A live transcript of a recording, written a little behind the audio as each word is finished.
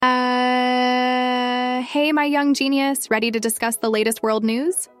Hey, my young genius, ready to discuss the latest world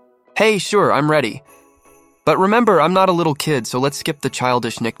news? Hey, sure, I'm ready. But remember, I'm not a little kid, so let's skip the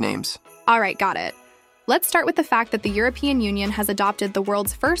childish nicknames. All right, got it. Let's start with the fact that the European Union has adopted the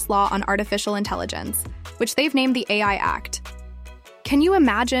world's first law on artificial intelligence, which they've named the AI Act. Can you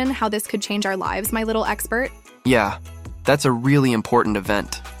imagine how this could change our lives, my little expert? Yeah, that's a really important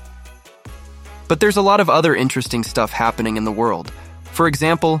event. But there's a lot of other interesting stuff happening in the world. For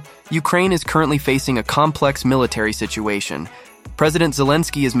example, Ukraine is currently facing a complex military situation. President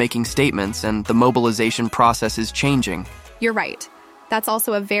Zelensky is making statements, and the mobilization process is changing. You're right. That's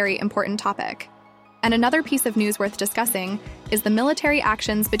also a very important topic. And another piece of news worth discussing is the military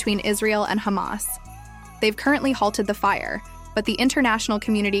actions between Israel and Hamas. They've currently halted the fire, but the international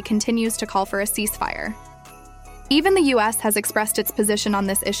community continues to call for a ceasefire. Even the US has expressed its position on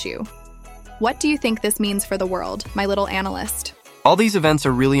this issue. What do you think this means for the world, my little analyst? All these events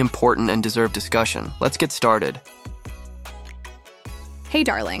are really important and deserve discussion. Let's get started. Hey,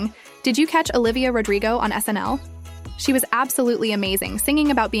 darling, did you catch Olivia Rodrigo on SNL? She was absolutely amazing,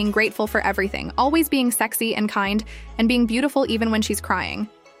 singing about being grateful for everything, always being sexy and kind, and being beautiful even when she's crying.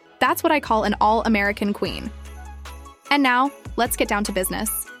 That's what I call an all-American queen. And now, let's get down to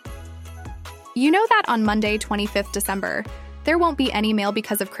business. You know that on Monday, 25th December, there won't be any mail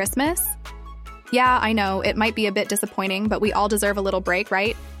because of Christmas? Yeah, I know, it might be a bit disappointing, but we all deserve a little break,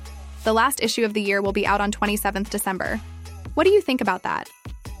 right? The last issue of the year will be out on 27th December. What do you think about that?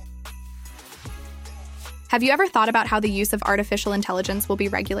 Have you ever thought about how the use of artificial intelligence will be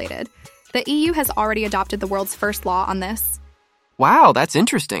regulated? The EU has already adopted the world's first law on this. Wow, that's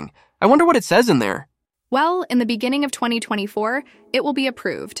interesting. I wonder what it says in there. Well, in the beginning of 2024, it will be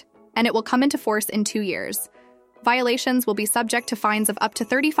approved, and it will come into force in 2 years. Violations will be subject to fines of up to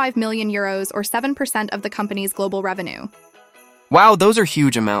 35 million euros or 7% of the company's global revenue. Wow, those are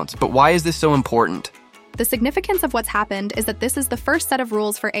huge amounts, but why is this so important? The significance of what's happened is that this is the first set of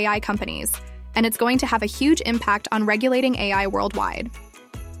rules for AI companies, and it's going to have a huge impact on regulating AI worldwide.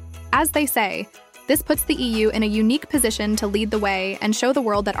 As they say, this puts the EU in a unique position to lead the way and show the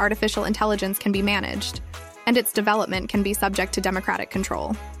world that artificial intelligence can be managed, and its development can be subject to democratic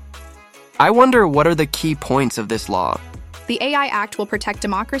control. I wonder what are the key points of this law. The AI Act will protect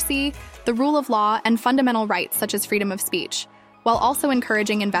democracy, the rule of law, and fundamental rights such as freedom of speech, while also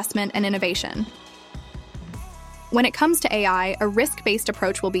encouraging investment and innovation. When it comes to AI, a risk-based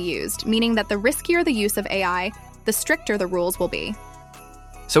approach will be used, meaning that the riskier the use of AI, the stricter the rules will be.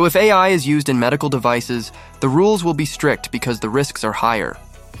 So if AI is used in medical devices, the rules will be strict because the risks are higher,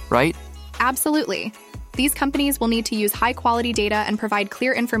 right? Absolutely. These companies will need to use high-quality data and provide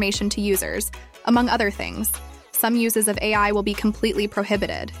clear information to users, among other things. Some uses of AI will be completely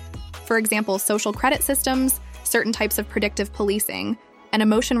prohibited. For example, social credit systems, certain types of predictive policing, and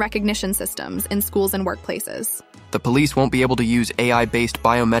emotion recognition systems in schools and workplaces. The police won't be able to use AI-based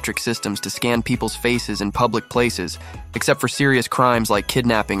biometric systems to scan people's faces in public places, except for serious crimes like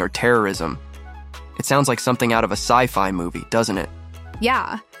kidnapping or terrorism. It sounds like something out of a sci-fi movie, doesn't it?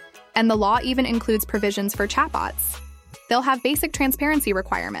 Yeah, and the law even includes provisions for chatbots. They'll have basic transparency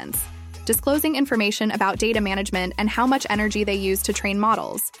requirements, disclosing information about data management and how much energy they use to train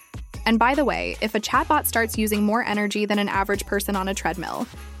models. And by the way, if a chatbot starts using more energy than an average person on a treadmill,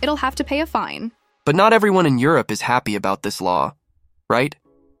 it'll have to pay a fine. But not everyone in Europe is happy about this law, right?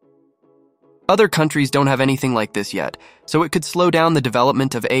 Other countries don't have anything like this yet, so it could slow down the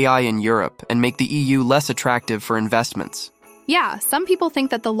development of AI in Europe and make the EU less attractive for investments. Yeah, some people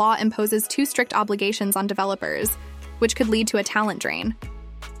think that the law imposes too strict obligations on developers, which could lead to a talent drain.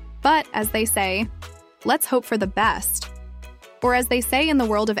 But, as they say, let's hope for the best. Or as they say in the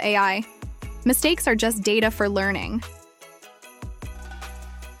world of AI, mistakes are just data for learning.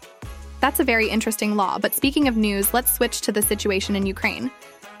 That's a very interesting law, but speaking of news, let's switch to the situation in Ukraine.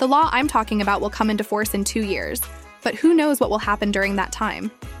 The law I'm talking about will come into force in 2 years, but who knows what will happen during that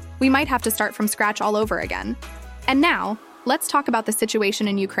time? We might have to start from scratch all over again. And now, let's talk about the situation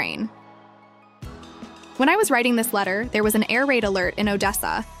in Ukraine. When I was writing this letter, there was an air raid alert in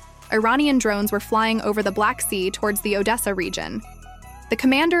Odessa. Iranian drones were flying over the Black Sea towards the Odessa region. The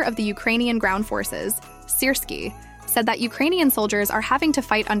commander of the Ukrainian ground forces, Syrskyi, said that Ukrainian soldiers are having to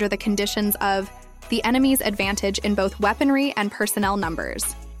fight under the conditions of the enemy's advantage in both weaponry and personnel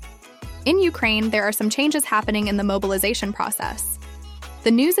numbers. In Ukraine, there are some changes happening in the mobilization process. The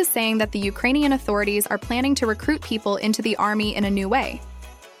news is saying that the Ukrainian authorities are planning to recruit people into the army in a new way.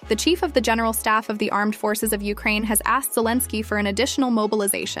 The chief of the General Staff of the Armed Forces of Ukraine has asked Zelensky for an additional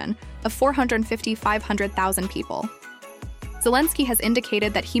mobilization of 450,000-500,000 people. Zelensky has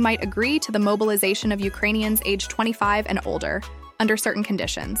indicated that he might agree to the mobilization of Ukrainians aged 25 and older, under certain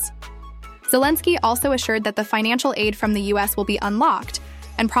conditions. Zelensky also assured that the financial aid from the US will be unlocked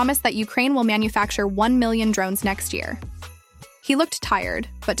and promised that Ukraine will manufacture 1 million drones next year. He looked tired,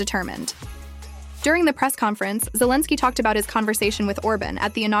 but determined. During the press conference, Zelensky talked about his conversation with Orban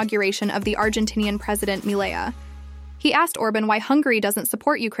at the inauguration of the Argentinian president Milei. He asked Orban why Hungary doesn't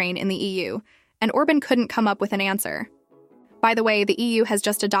support Ukraine in the EU, and Orban couldn't come up with an answer. By the way, the EU has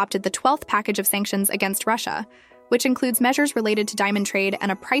just adopted the 12th package of sanctions against Russia, which includes measures related to diamond trade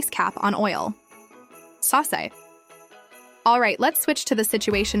and a price cap on oil. Sauce. All right, let's switch to the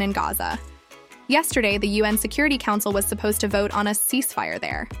situation in Gaza. Yesterday, the UN Security Council was supposed to vote on a ceasefire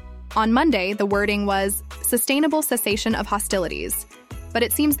there. On Monday, the wording was sustainable cessation of hostilities. But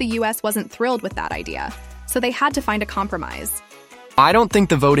it seems the US wasn't thrilled with that idea, so they had to find a compromise. I don't think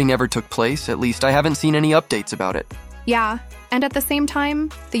the voting ever took place, at least I haven't seen any updates about it. Yeah, and at the same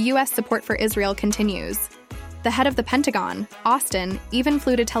time, the US support for Israel continues. The head of the Pentagon, Austin, even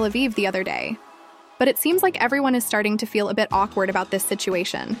flew to Tel Aviv the other day. But it seems like everyone is starting to feel a bit awkward about this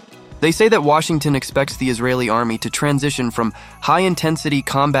situation. They say that Washington expects the Israeli army to transition from high-intensity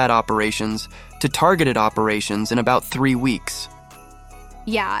combat operations to targeted operations in about 3 weeks.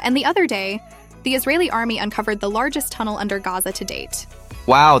 Yeah, and the other day, the Israeli army uncovered the largest tunnel under Gaza to date.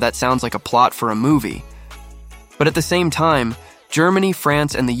 Wow, that sounds like a plot for a movie. But at the same time, Germany,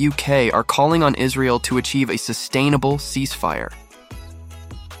 France, and the UK are calling on Israel to achieve a sustainable ceasefire.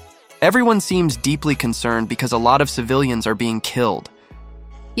 Everyone seems deeply concerned because a lot of civilians are being killed.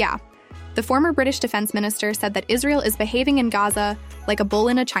 Yeah. The former British defense minister said that Israel is behaving in Gaza like a bull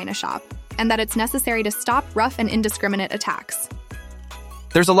in a china shop, and that it's necessary to stop rough and indiscriminate attacks.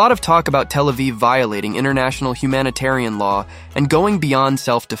 There's a lot of talk about Tel Aviv violating international humanitarian law and going beyond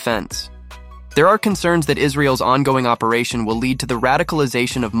self-defense. There are concerns that Israel's ongoing operation will lead to the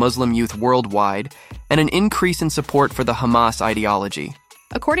radicalization of Muslim youth worldwide and an increase in support for the Hamas ideology.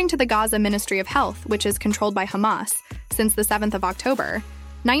 According to the Gaza Ministry of Health, which is controlled by Hamas, since the 7th of October,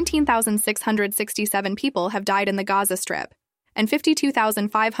 19,667 people have died in the Gaza Strip, and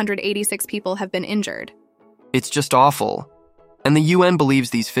 52,586 people have been injured. It's just awful. And the UN believes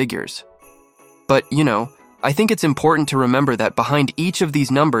these figures. But, I think it's important to remember that behind each of these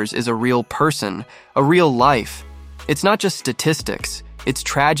numbers is a real person, a real life. It's not just statistics, it's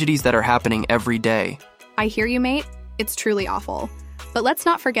tragedies that are happening every day. I hear you, mate. It's truly awful. But let's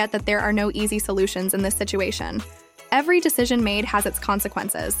not forget that there are no easy solutions in this situation. Every decision made has its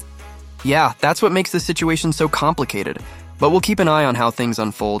consequences. Yeah, that's what makes this situation so complicated. But we'll keep an eye on how things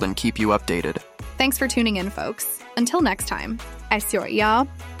unfold and keep you updated. Thanks for tuning in, folks. Until next time. Ja.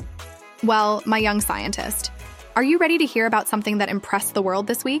 Well, my young scientist, are you ready to hear about something that impressed the world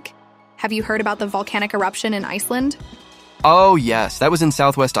this week? Have you heard about the volcanic eruption in Iceland? Oh, yes, that was in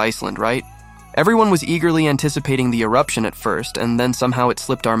southwest Iceland, right? Everyone was eagerly anticipating the eruption at first, and then somehow it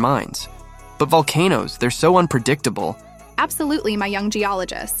slipped our minds. But volcanoes, they're so unpredictable. Absolutely, my young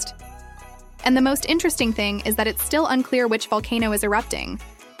geologist. And the most interesting thing is that it's still unclear which volcano is erupting,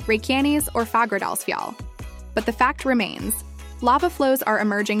 Reykjanes or Fagradalsfjall. But the fact remains, lava flows are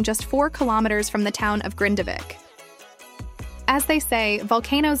emerging just 4 kilometers from the town of Grindavik. As they say,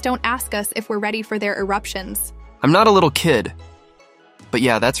 volcanoes don't ask us if we're ready for their eruptions. I'm not a little kid. But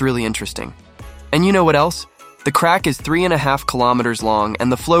yeah, that's really interesting. And you know what else? The crack is 3.5 kilometers long, and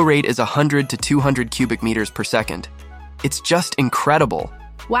the flow rate is 100 to 200 cubic meters per second. It's just incredible.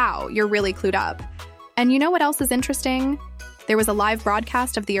 Wow, you're really clued up. And you know what else is interesting? There was a live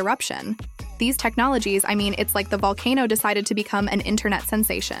broadcast of the eruption. These technologies, it's like the volcano decided to become an internet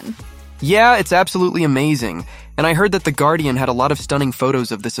sensation. Yeah, it's absolutely amazing. And I heard that The Guardian had a lot of stunning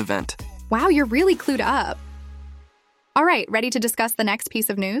photos of this event. Wow, you're really clued up. All right, ready to discuss the next piece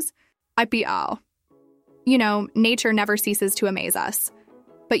of news? IPL. Nature never ceases to amaze us.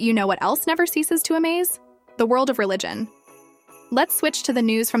 But you know what else never ceases to amaze? The world of religion. Let's switch to the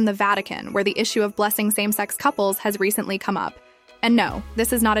news from the Vatican, where the issue of blessing same-sex couples has recently come up. And no,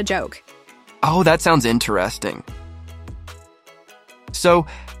 this is not a joke. Oh, that sounds interesting. So,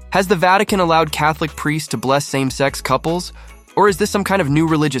 has the Vatican allowed Catholic priests to bless same-sex couples? Or is this some kind of new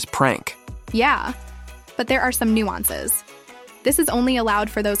religious prank? Yeah, but there are some nuances. This is only allowed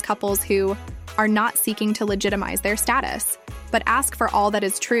for those couples who are not seeking to legitimize their status, but ask for all that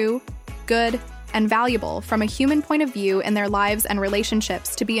is true, good, and valuable from a human point of view in their lives and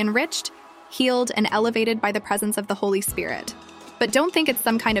relationships to be enriched, healed, and elevated by the presence of the Holy Spirit. But don't think it's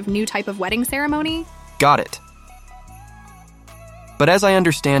some kind of new type of wedding ceremony. Got it. But as I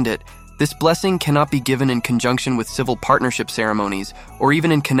understand it, this blessing cannot be given in conjunction with civil partnership ceremonies or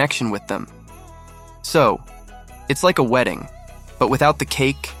even in connection with them. So, it's like a wedding, but without the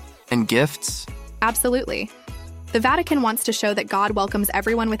cake and gifts? Absolutely. The Vatican wants to show that God welcomes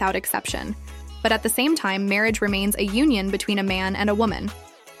everyone without exception, but at the same time, marriage remains a union between a man and a woman,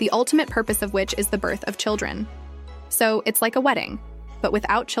 the ultimate purpose of which is the birth of children. So it's like a wedding, but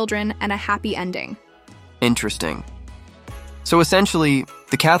without children and a happy ending. Interesting. So essentially,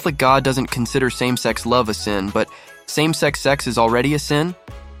 the Catholic God doesn't consider same-sex love a sin, but same-sex sex is already a sin?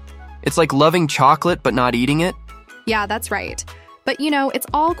 It's like loving chocolate but not eating it? Yeah, that's right. But it's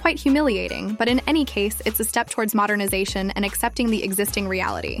all quite humiliating, but in any case, it's a step towards modernization and accepting the existing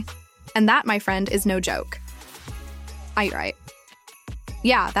reality. And that, my friend, is no joke. Right.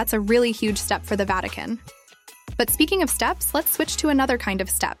 Yeah, that's a really huge step for the Vatican. But speaking of steps, let's switch to another kind of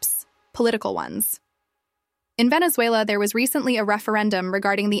steps, political ones. In Venezuela, there was recently a referendum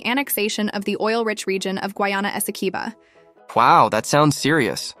regarding the annexation of the oil-rich region of Guayana Esequiba. Wow, that sounds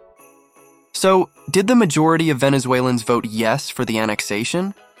serious. So, did the majority of Venezuelans vote yes for the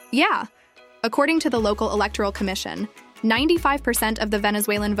annexation? Yeah. According to the local electoral commission, 95% of the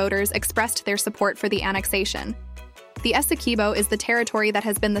Venezuelan voters expressed their support for the annexation. The Essequibo is the territory that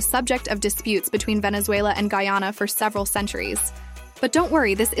has been the subject of disputes between Venezuela and Guyana for several centuries. But don't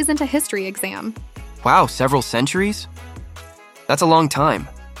worry, this isn't a history exam. Wow, several centuries? That's a long time.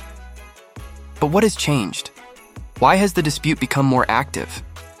 But what has changed? Why has the dispute become more active?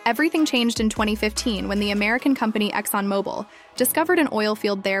 Everything changed in 2015 when the American company ExxonMobil discovered an oil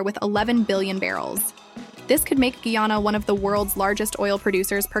field there with 11 billion barrels. This could make Guyana one of the world's largest oil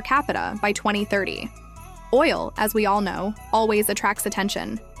producers per capita by 2030. Oil, as we all know, always attracts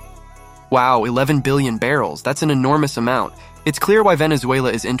attention. Wow, 11 billion barrels. That's an enormous amount. It's clear why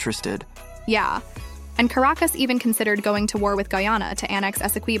Venezuela is interested. Yeah, and Caracas even considered going to war with Guyana to annex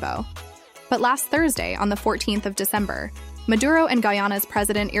Essequibo. But last Thursday, on the 14th of December, Maduro and Guyana's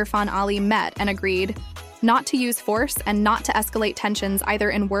President Irfan Ali met and agreed not to use force and not to escalate tensions either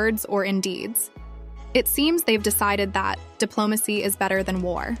in words or in deeds. It seems they've decided that diplomacy is better than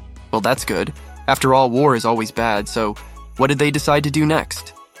war. Well, that's good. After all, war is always bad, so what did they decide to do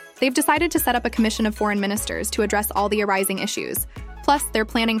next? They've decided to set up a commission of foreign ministers to address all the arising issues. Plus, they're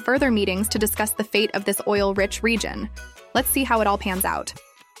planning further meetings to discuss the fate of this oil-rich region. Let's see how it all pans out.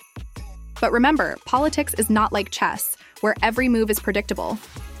 But remember, politics is not like chess, where every move is predictable.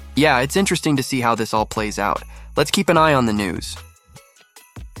 Yeah, it's interesting to see how this all plays out. Let's keep an eye on the news.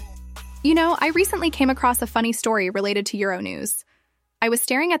 I recently came across a funny story related to Euronews. I was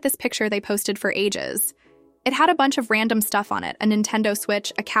staring at this picture they posted for ages. It had a bunch of random stuff on it, a Nintendo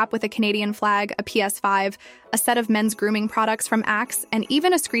Switch, a cap with a Canadian flag, a PS5, a set of men's grooming products from Axe, and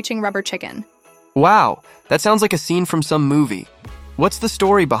even a screeching rubber chicken. Wow, that sounds like a scene from some movie. What's the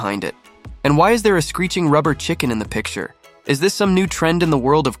story behind it? And why is there a screeching rubber chicken in the picture? Is this some new trend in the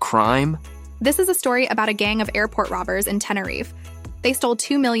world of crime? This is a story about a gang of airport robbers in Tenerife. They stole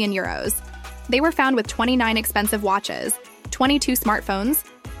 2 million euros. They were found with 29 expensive watches, 22 smartphones,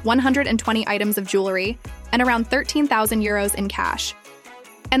 120 items of jewelry, and around 13,000 euros in cash.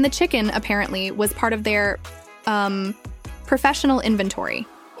 And the chicken, apparently, was part of their, professional inventory.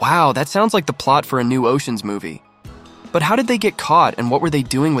 Wow, that sounds like the plot for a new Ocean's movie. But how did they get caught, and what were they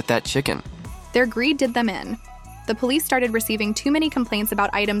doing with that chicken? Their greed did them in. The police started receiving too many complaints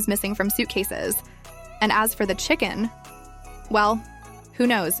about items missing from suitcases. And as for the chicken, well, who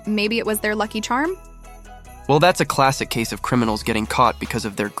knows, maybe it was their lucky charm? Well, that's a classic case of criminals getting caught because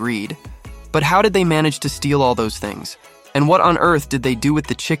of their greed. But how did they manage to steal all those things? And what on earth did they do with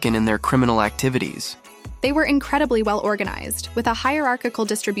the chicken in their criminal activities? They were incredibly well organized, with a hierarchical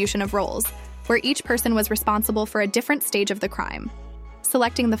distribution of roles, where each person was responsible for a different stage of the crime.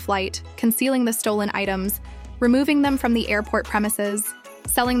 Selecting the flight, concealing the stolen items, removing them from the airport premises,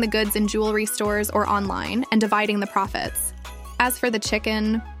 selling the goods in jewelry stores or online, and dividing the profits. As for the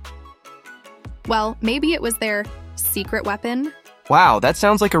chicken, well, maybe it was their secret weapon? Wow, that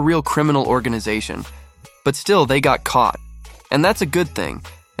sounds like a real criminal organization. But still, they got caught. And that's a good thing.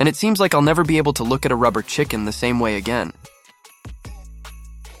 And it seems like I'll never be able to look at a rubber chicken the same way again.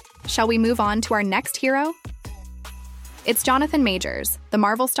 Shall we move on to our next hero? It's Jonathan Majors, the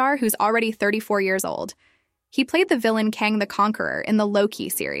Marvel star who's already 34 years old. He played the villain Kang the Conqueror in the Loki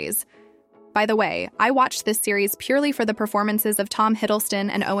series. By the way, I watched this series purely for the performances of Tom Hiddleston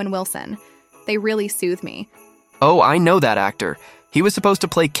and Owen Wilson. They really soothe me. Oh, I know that actor. He was supposed to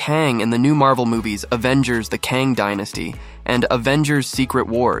play Kang in the new Marvel movies Avengers: The Kang Dynasty and Avengers: Secret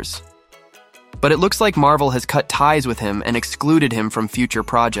Wars. But it looks like Marvel has cut ties with him and excluded him from future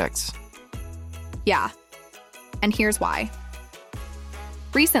projects. Yeah, and here's why.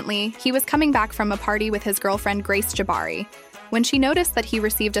 Recently, he was coming back from a party with his girlfriend Grace Jabari when she noticed that he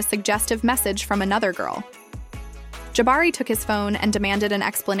received a suggestive message from another girl. Jabari took his phone and demanded an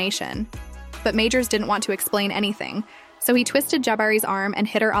explanation. but Majors didn't want to explain anything, so he twisted Jabari's arm and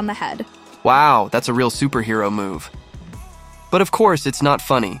hit her on the head. Wow, that's a real superhero move. But of course, it's not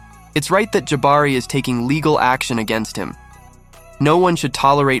funny. It's right that Jabari is taking legal action against him. No one should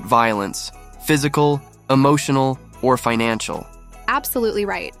tolerate violence, physical, emotional, or financial. Absolutely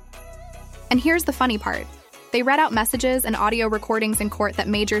right. And here's the funny part. They read out messages and audio recordings in court that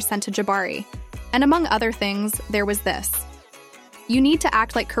Majors sent to Jabari. And among other things, there was this. You need to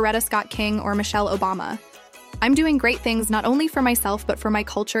act like Coretta Scott King or Michelle Obama. I'm doing great things not only for myself but for my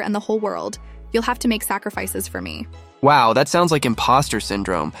culture and the whole world. You'll have to make sacrifices for me. Wow, that sounds like imposter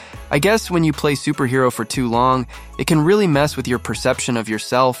syndrome. I guess when you play superhero for too long, it can really mess with your perception of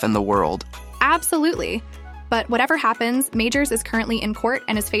yourself and the world. Absolutely. But whatever happens, Majors is currently in court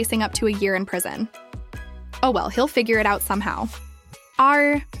and is facing up to a year in prison. Oh well, he'll figure it out somehow.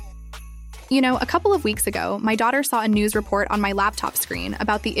 A couple of weeks ago, my daughter saw a news report on my laptop screen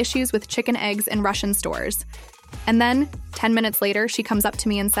about the issues with chicken eggs in Russian stores. And then, 10 minutes later, she comes up to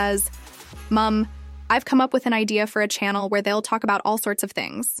me and says, "Mom, I've come up with an idea for a channel where they'll talk about all sorts of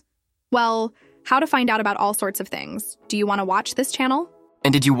things." Well, how to find out about all sorts of things? Do you want to watch this channel?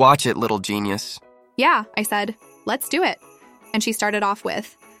 And did you watch it, little genius? Yeah, I said, let's do it. And she started off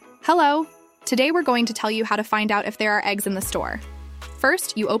with, "Hello, today we're going to tell you how to find out if there are eggs in the store.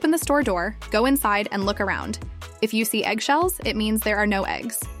 First, you open the store door, go inside, and look around. If you see eggshells, it means there are no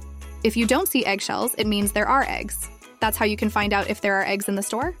eggs. If you don't see eggshells, it means there are eggs. That's how you can find out if there are eggs in the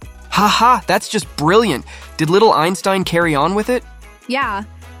store." Haha, that's just brilliant. Did little Einstein carry on with it? Yeah.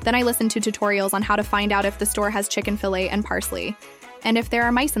 Then I listened to tutorials on how to find out if the store has chicken fillet and parsley, and if there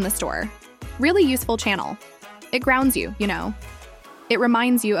are mice in the store. Really useful channel. It grounds you, you know. It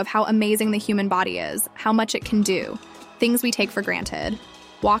reminds you of how amazing the human body is, how much it can do, things we take for granted.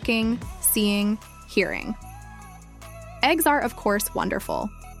 Walking, seeing, hearing. Eggs are, of course, wonderful.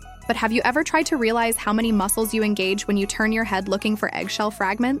 But have you ever tried to realize how many muscles you engage when you turn your head looking for eggshell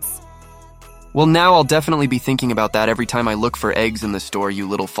fragments? Well, now I'll definitely be thinking about that every time I look for eggs in the store, you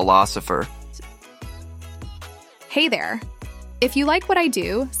little philosopher. Hey there. If you like what I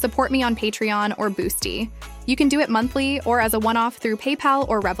do, support me on Patreon or Boosty. You can do it monthly or as a one-off through PayPal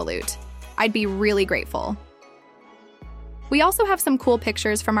or Revolut. I'd be really grateful. We also have some cool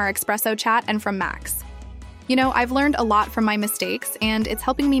pictures from our Espresso chat and from Max. I've learned a lot from my mistakes, and it's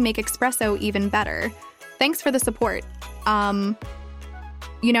helping me make Espresso even better. Thanks for the support. I've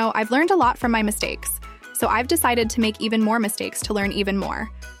learned a lot from my mistakes, so I've decided to make even more mistakes to learn even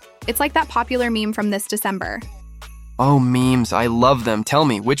more. It's like that popular meme from this December. Oh, memes, I love them. Tell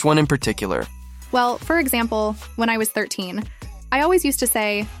me, which one in particular? Well, for example, when I was 13, I always used to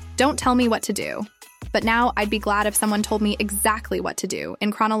say, "Don't tell me what to do." But now I'd be glad if someone told me exactly what to do,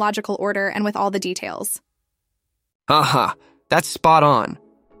 in chronological order and with all the details. Haha, that's spot on.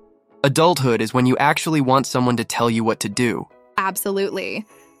 Adulthood is when you actually want someone to tell you what to do. Absolutely.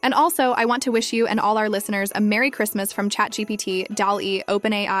 And also, I want to wish you and all our listeners a Merry Christmas from ChatGPT, DALL-E,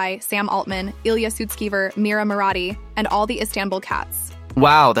 OpenAI, Sam Altman, Ilya Sutskever, Mira Murati, and all the Istanbul cats.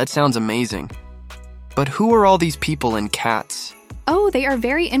 Wow, that sounds amazing. But who are all these people and cats? Oh, they are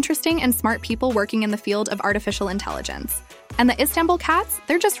very interesting and smart people working in the field of artificial intelligence. And the Istanbul cats,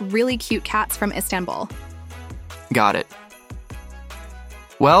 they're just really cute cats from Istanbul. Got it.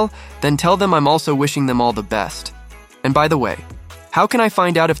 Well, then tell them I'm also wishing them all the best. And by the way, how can I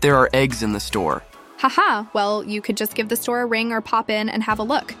find out if there are eggs in the store? Haha, well, you could just give the store a ring or pop in and have a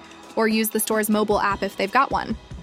look, or use the store's mobile app if they've got one.